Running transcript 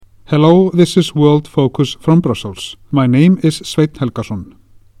Hello, this is World Focus from Brussels. My name is Sveinn Helgason.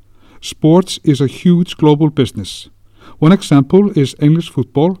 Sports is a huge global business. One example is English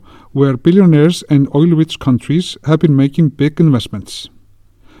football, where billionaires and oil-rich countries have been making big investments.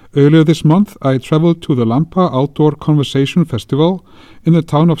 Earlier this month, I traveled to the Lampa Outdoor Conversation Festival in the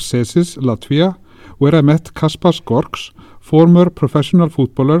town of Cēsis, Latvia, where I met Kaspars Gorkšs, former professional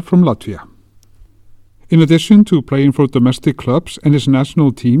footballer from Latvia. In addition to playing for domestic clubs and his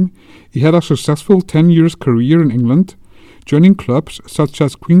national team, he had a successful 10-year career in England, joining clubs such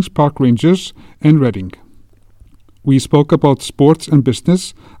as Queen's Park Rangers and Reading. We spoke about sports and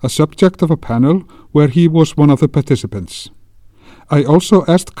business, a subject of a panel where he was one of the participants. I also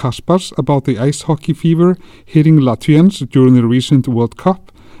asked Kaspars about the ice hockey fever hitting Latvians during the recent World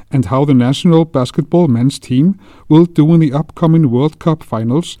Cup and how the national basketball men's team will do in the upcoming World Cup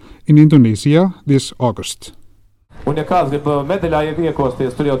finals in Indonesia this August. Un ja kāds grib medaļā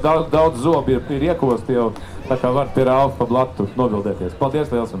iekosties, tur jau daudz zobi ir iekosti jau, tā kā var pie Ralfa pa blatu nobildēties. Paldies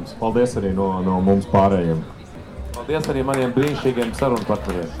liels jums. Paldies arī no mums pārējiem. Paldies arī maniem brīnišķīgiem sarunu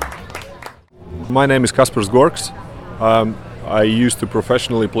partneriem. My name is Kaspars Gorkšs. I used to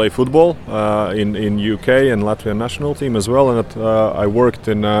professionally play football in UK and Latvian national team as well, and I worked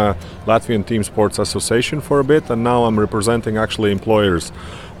in Latvian Team Sports Association for a bit, and now I'm representing actually employers,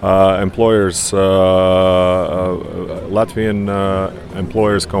 Latvian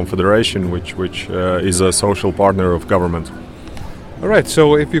Employers Confederation, which is a social partner of government. All right,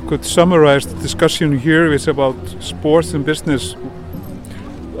 so if you could summarize the discussion here, it's about sports and business.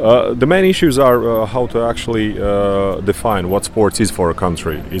 The main issues are how to actually define what sports is for a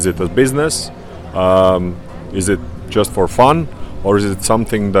country. Is it a business? Is it just for fun? Or is it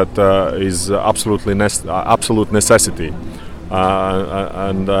something that is absolute necessity?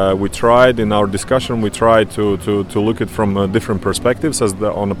 And we tried in our discussion, we tried to look at from different perspectives, as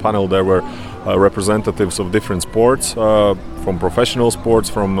on the panel there were representatives of different sports, from professional sports,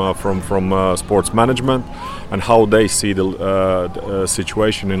 from sports management, and how they see the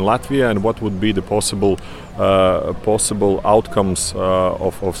situation in Latvia and what would be the possible outcomes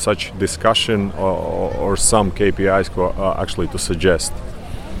of such discussion or some KPIs actually to suggest.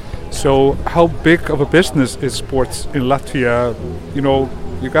 So how big of a business is sports in Latvia? You know,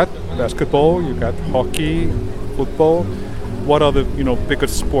 you got basketball, you got hockey, football. What are the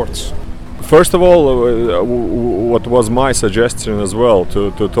biggest sports? First of all, what was my suggestion as well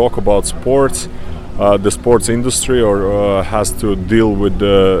to talk about sports, the sports industry, or has to deal with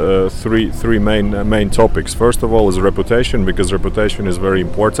the three main topics. First of all is reputation, because reputation is very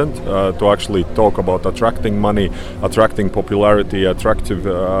important to actually talk about attracting money, attracting popularity, attract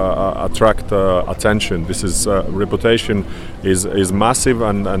attention. This is reputation is massive,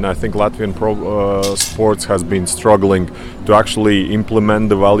 and I think Latvian sports has been struggling to actually implement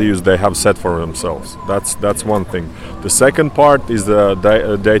the values they have set for themselves. That's one thing. The second part is the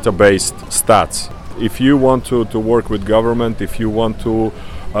data-based stats. If you want to work with government, if you want to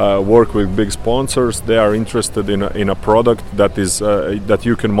work with big sponsors, they are interested in a product that is that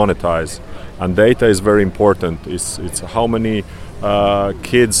you can monetize, and data is very important. It's how many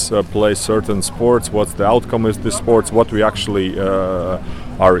kids play certain sports, what's the outcome of the sports, what we actually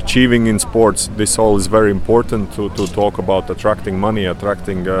are achieving in sports. This all is very important to talk about attracting money,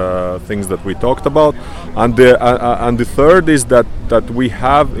 attracting things that we talked about. And the third is that we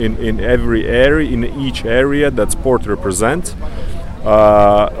have in every area, in each area that sport represents,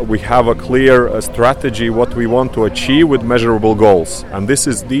 we have a clear strategy what we want to achieve with measurable goals. And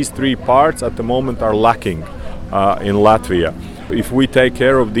these three parts at the moment are lacking in Latvia. If we take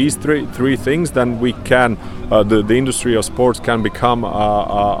care of these three things, then we can the industry of sports can become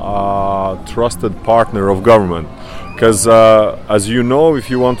a trusted partner of government. Because as you know, if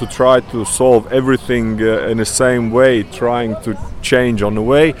you want to try to solve everything in the same way, trying to change on the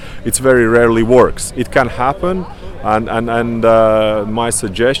way, it very rarely works. It can happen, and my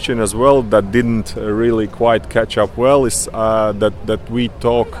suggestion as well that didn't really quite catch up well is that we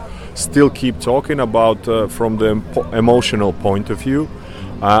still keep talking about from the emotional point of view,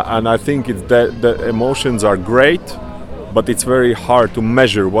 and I think it's that the emotions are great, but it's very hard to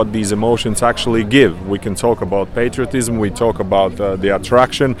measure what these emotions actually give. We can talk about patriotism, we talk about the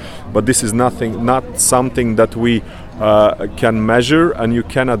attraction, but this is not something that we can measure, and you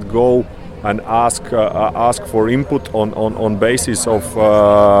cannot go and ask for input on basis of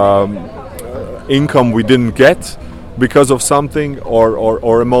income we didn't get because of something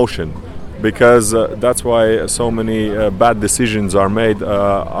or emotion, because that's why so many bad decisions are made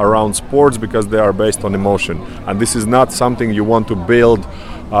around sports, because they are based on emotion, and this is not something you want to build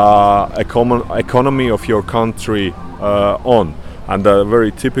a common economy of your country on. And a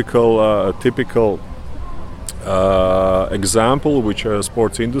very typical example which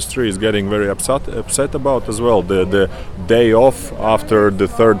sports industry is getting very upset about as well, the day off after the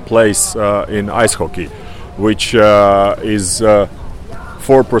third place in ice hockey, which is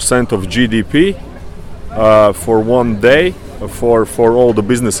 4% of GDP for one day for all the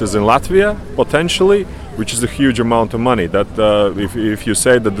businesses in Latvia, potentially, which is a huge amount of money. That if you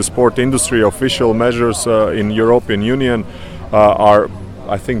say that the sport industry official measures in European Union are,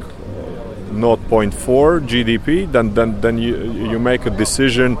 I think, 0.4 GDP, then you make a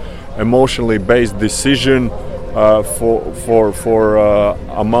decision, emotionally based decision for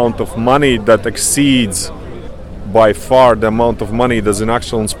amount of money that exceeds by far the amount of money that's in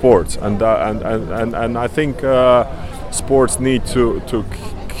actual sports, and I think sports need to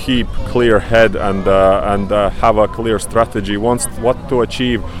keep clear head and have a clear strategy. Once what to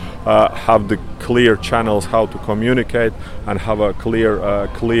achieve, have the clear channels how to communicate, and have a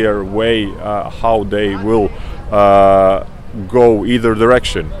clear way how they will go either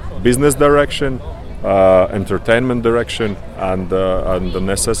direction, business direction, entertainment direction, and the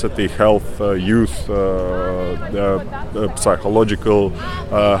necessity, health, youth, psychological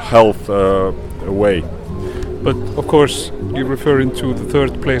health way. But of course, you're referring to the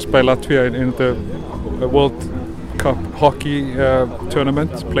third place by Latvia in the World Cup hockey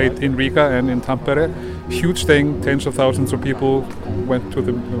tournament played in Riga and in Tampere. Huge thing, tens of thousands of people went to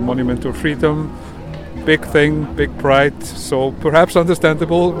the Monument of Freedom. Big thing, big pride, so perhaps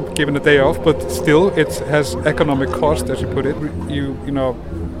understandable given a day off, but still it has economic cost, as you put it. You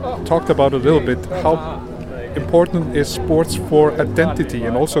talked about it a little bit. How important is sports for identity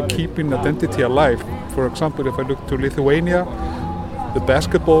and also keeping identity alive? For example, if I look to Lithuania, the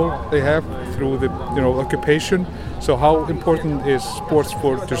basketball they have through the occupation. So how important is sports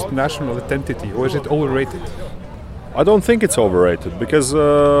for just national identity, or is it overrated? I don't think it's overrated, because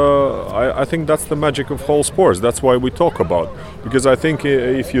I think that's the magic of whole sports. That's why we talk about. Because I think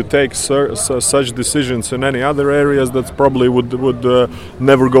if you take such decisions in any other areas, that probably would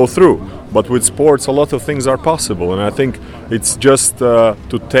never go through. But with sports, a lot of things are possible, and I think it's just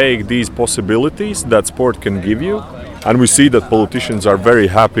to take these possibilities that sport can give you. And we see that politicians are very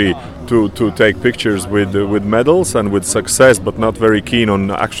happy to take pictures with medals and with success, but not very keen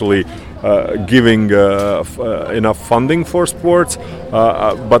on actually giving enough funding for sports.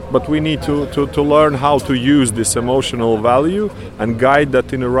 But we need to learn how to use this emotional value and guide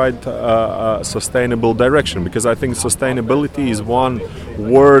that in the right sustainable direction. Because I think sustainability is one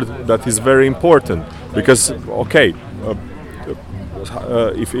word that is very important. Because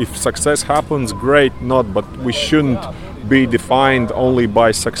if success happens, great, but we shouldn't be defined only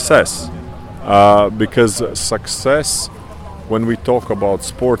by success, because success, when we talk about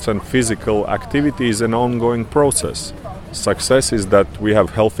sports and physical activity, is an ongoing process. Success is that we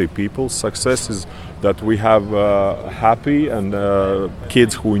have healthy people. Success is that we have happy and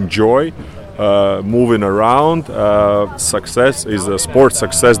kids who enjoy moving around. Success is a sports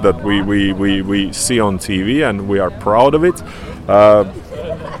success that we see on TV and we are proud of it.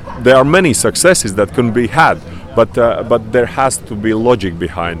 There are many successes that can be had, but there has to be logic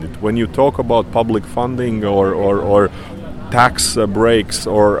behind it. When you talk about public funding or tax breaks,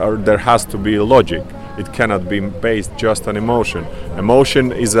 or there has to be logic. It cannot be based just on emotion.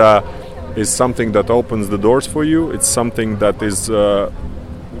 Emotion is something that opens the doors for you. It's something that is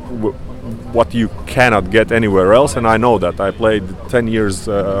what you cannot get anywhere else, and I know that. I played 10 years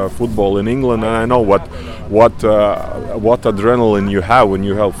football in England, and I know what adrenaline you have when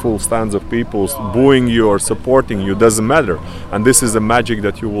you have full stands of people booing you or supporting you. Doesn't matter, and this is a magic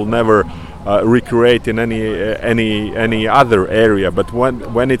that you will never recreate in any other area. But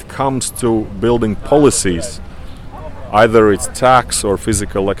when it comes to building policies, either it's tax or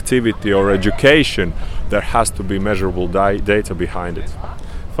physical activity or education, there has to be measurable data behind it.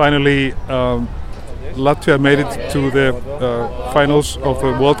 Finally, Latvia made it to the finals of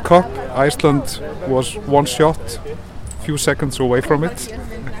the World Cup. Iceland was one shot, few seconds away from it.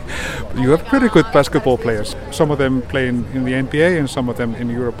 You have pretty good basketball players. Some of them playing in the NBA and some of them in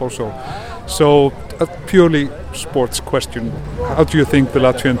Europe also. So, a purely sports question. How do you think the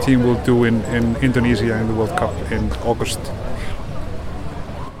Latvian team will do in Indonesia in the World Cup in August?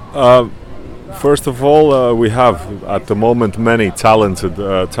 First of all, we have at the moment many talented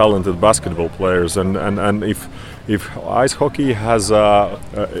basketball players, and if ice hockey has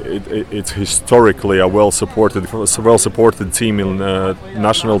it's historically a well supported team in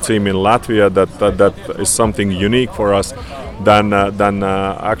national team in Latvia, that is something unique for us. Then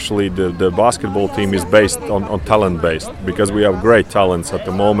actually the basketball team is based on talent based, because we have great talents at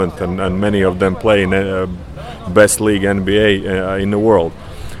the moment, and many of them play in best league NBA in the world.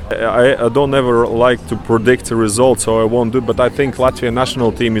 I don't ever like to predict the results, so I won't do. But I think Latvian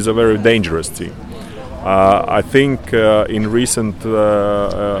national team is a very dangerous team. I think in recent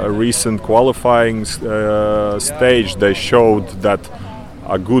qualifying stage they showed that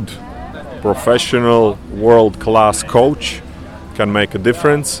a good professional world-class coach can make a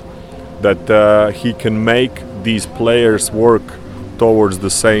difference, that he can make these players work towards the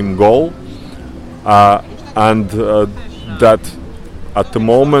same goal, and that at the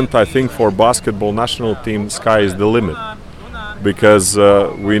moment I think for basketball national team sky is the limit, because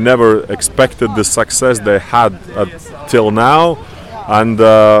we never expected the success they had till now, and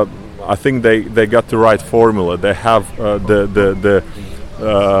I think they got the right formula. They have the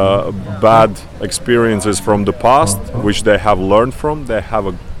bad experiences from the past, which they have learned from. They have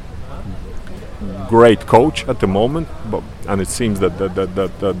a great coach at the moment, and it seems that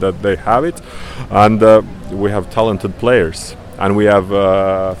they have it, and we have talented players, and we have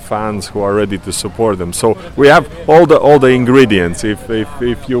fans who are ready to support them. So we have all the ingredients. If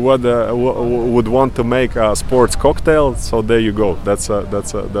you would want to make a sports cocktail, so there you go. That's a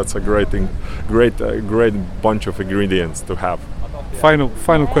great bunch of ingredients to have.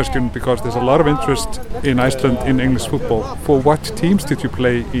 Final question, because there's a lot of interest in Iceland in English football. For what teams did you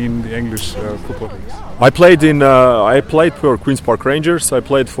play in the English football leagues? I played for Queen's Park Rangers. I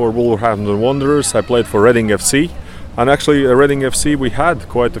played for Wolverhampton Wanderers. I played for Reading FC. And actually, Reading FC, we had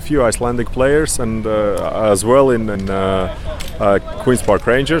quite a few Icelandic players, and as well in Queen's Park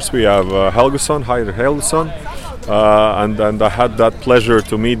Rangers, we have Heiðar Helgason, and I had that pleasure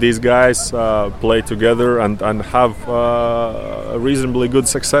to meet these guys, play together, and have a reasonably good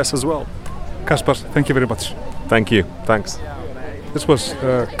success as well. Kaspars, thank you very much. Thank you. Thanks. This was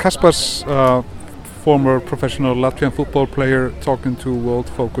Kaspars, former professional Latvian football player, talking to World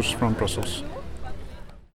Focus from Brussels.